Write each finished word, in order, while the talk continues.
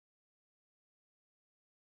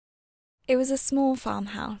It was a small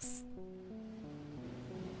farmhouse.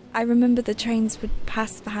 I remember the trains would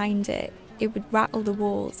pass behind it. It would rattle the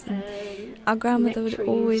walls, and our grandmother would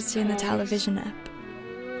always turn the television up.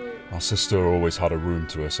 Our sister always had a room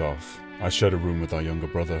to herself. I shared a room with our younger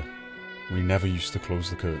brother. We never used to close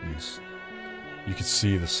the curtains. You could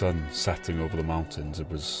see the sun setting over the mountains. It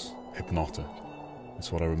was hypnotic.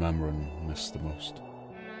 It's what I remember and miss the most.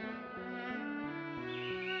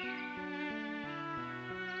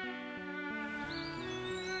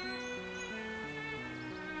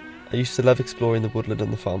 I used to love exploring the woodland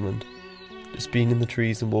and the farmland. Just being in the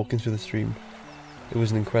trees and walking through the stream. It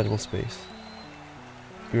was an incredible space.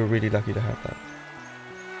 We were really lucky to have that.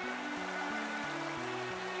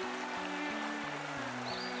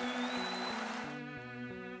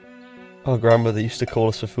 Our grandmother used to call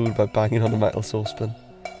us for food by banging on a metal saucepan.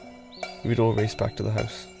 We'd all race back to the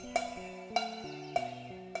house.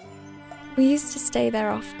 We used to stay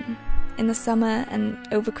there often, in the summer and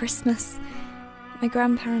over Christmas. My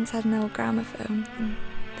grandparents had an old gramophone, and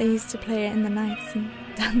they used to play it in the nights and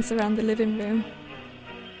dance around the living room.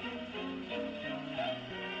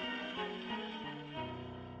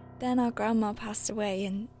 Then our grandma passed away,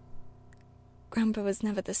 and Grandpa was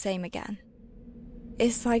never the same again.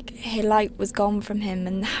 It's like her light was gone from him,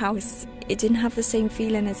 and the house, it didn't have the same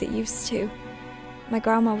feeling as it used to. My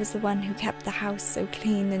grandma was the one who kept the house so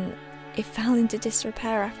clean, and it fell into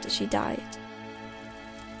disrepair after she died.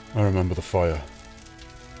 I remember the fire.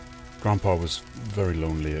 Grandpa was very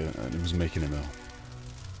lonely and it was making him ill.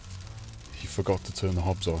 He forgot to turn the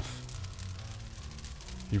hobs off.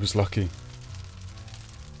 He was lucky.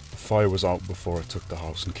 The fire was out before it took the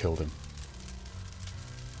house and killed him.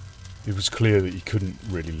 It was clear that he couldn't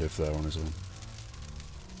really live there on his own.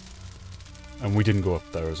 And we didn't go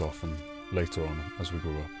up there as often later on as we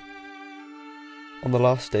grew up. On the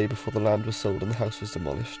last day before the land was sold and the house was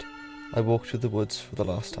demolished, I walked through the woods for the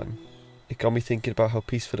last time. It got me thinking about how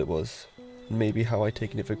peaceful it was, and maybe how I'd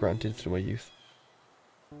taken it for granted through my youth.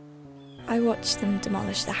 I watched them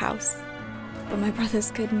demolish the house, but my brothers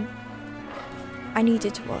couldn't. I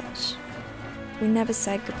needed to watch. We never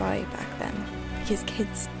said goodbye back then, because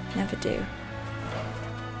kids never do.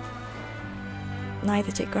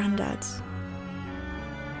 Neither did Grandad.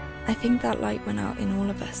 I think that light went out in all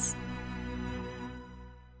of us.